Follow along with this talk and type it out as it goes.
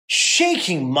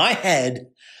shaking my head.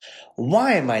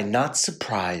 Why am I not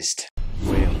surprised?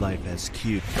 WAYOFLIFESQ,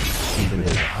 keeping it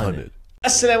 100.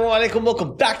 Assalamu alaikum,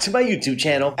 welcome back to my YouTube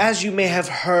channel. As you may have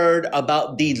heard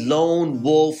about the lone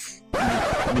wolf.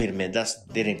 Wait a minute,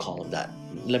 they didn't call him that.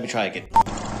 Let me try again.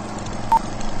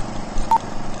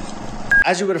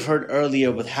 As you would have heard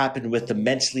earlier, what happened with the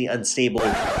mentally unstable.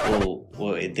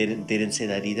 They didn't say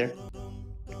that either.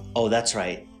 Oh, that's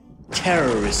right.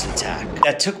 Terrorist attack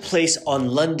that took place on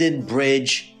London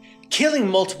Bridge, killing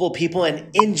multiple people and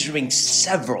injuring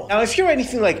several. Now, if you're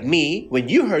anything like me, when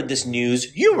you heard this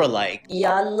news, you were like,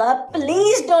 Ya Allah,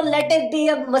 please don't let it be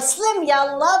a Muslim, Ya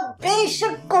Allah.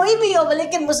 Beshak koi bhi ho,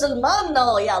 lekin Musliman na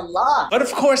ho, Ya Allah. But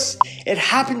of course, it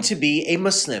happened to be a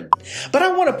Muslim. But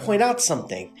I want to point out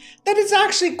something that is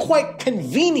actually quite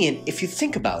convenient if you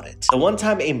think about it. The one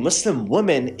time a Muslim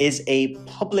woman is a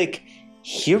public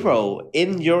hero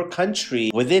in your country,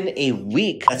 within a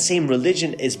week, that same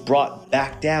religion is brought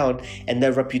back down and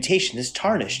their reputation is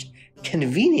tarnished.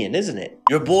 Convenient, isn't it?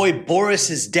 Your boy Boris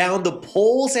is down the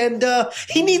polls and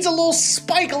he needs a little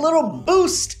spike, a little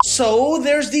boost. So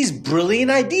there's these brilliant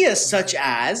ideas such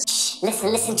as...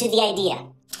 Listen to the idea.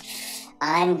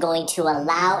 I'm going to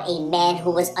allow a man who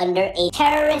was under a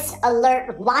terrorist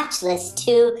alert watch list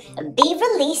to be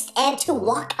released and to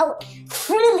walk out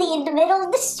freely in the middle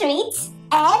of the streets.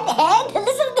 And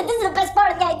listen, this is the best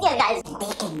part of the idea, guys.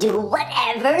 They can do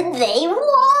whatever they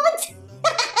want.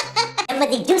 And when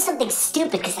they do something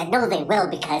stupid, because I know they will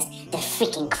because they're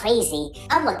freaking crazy,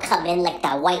 I'm gonna come in like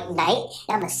that white knight,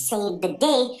 and I'm gonna save the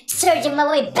day, surging my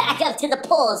way back up to the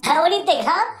polls. What do you think,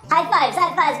 huh? High fives,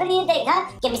 what do you think, huh?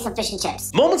 Give me some fish and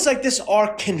chips. Moments like this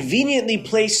are conveniently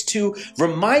placed to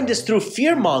remind us through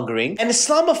fear-mongering and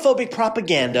Islamophobic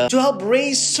propaganda to help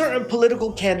raise certain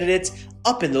political candidates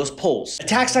up in those polls.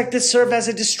 Attacks like this serve as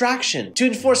a distraction to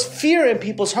enforce fear in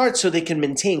people's hearts so they can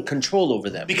maintain control over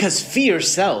them. Because fear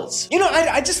sells. You know,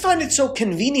 I just find it so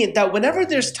convenient that whenever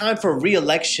there's time for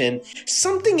re-election,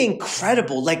 something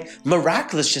incredible, like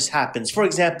miraculous, just happens. For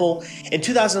example, in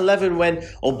 2011, when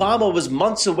Obama was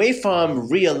months away from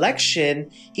re-election,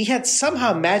 he had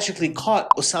somehow magically caught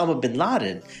Osama bin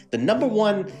Laden, the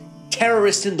 #1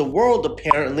 terrorist in the world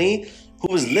apparently,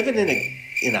 who was living in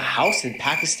a house in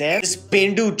Pakistan. This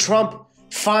Bindu Trump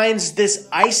finds this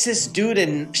ISIS dude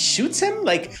and shoots him.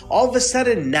 Like, all of a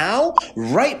sudden now,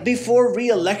 right before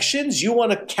re-elections, you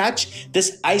want to catch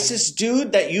this ISIS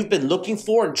dude that you've been looking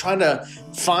for and trying to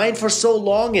find for so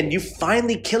long, and you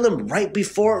finally kill him right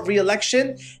before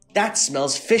re-election? That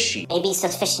smells fishy. Maybe it's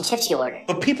those fish and chips you ordered.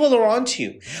 But people are onto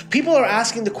you. People are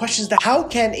asking the questions that how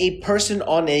can a person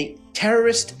on a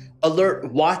terrorist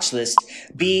alert watch list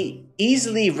be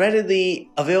easily, readily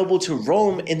available to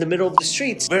roam in the middle of the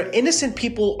streets where innocent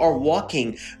people are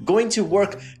walking, going to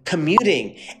work,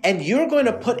 commuting, and you're going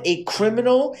to put a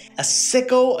criminal, a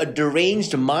sicko, a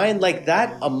deranged mind like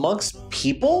that amongst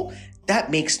people?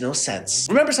 That makes no sense.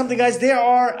 Remember something, guys, there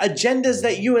are agendas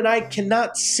that you and I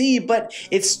cannot see, but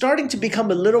it's starting to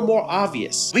become a little more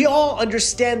obvious. We all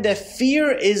understand that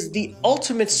fear is the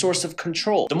ultimate source of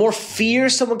control. The more fear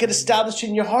someone can establish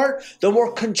in your heart, the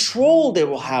more control they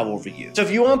will have over you. So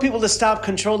if you want people to stop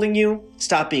controlling you,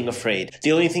 stop being afraid.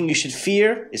 The only thing you should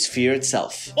fear is fear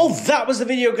itself. Well, that was the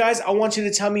video, guys. I want you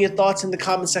to tell me your thoughts in the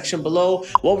comment section below.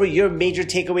 What were your major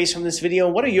takeaways from this video?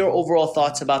 What are your overall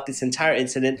thoughts about this entire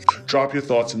incident? Drop your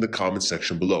thoughts in the comment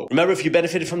section below. Remember, if you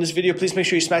benefited from this video, please make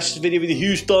sure you smash this video with a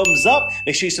huge thumbs up.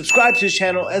 Make sure you subscribe to this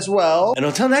channel as well. And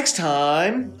until next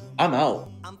time, I'm out.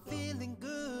 I'm feeling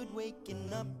good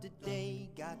waking up today.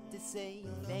 Got to say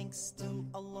thanks to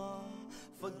Allah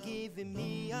for giving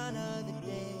me another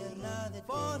day,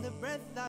 for the breath I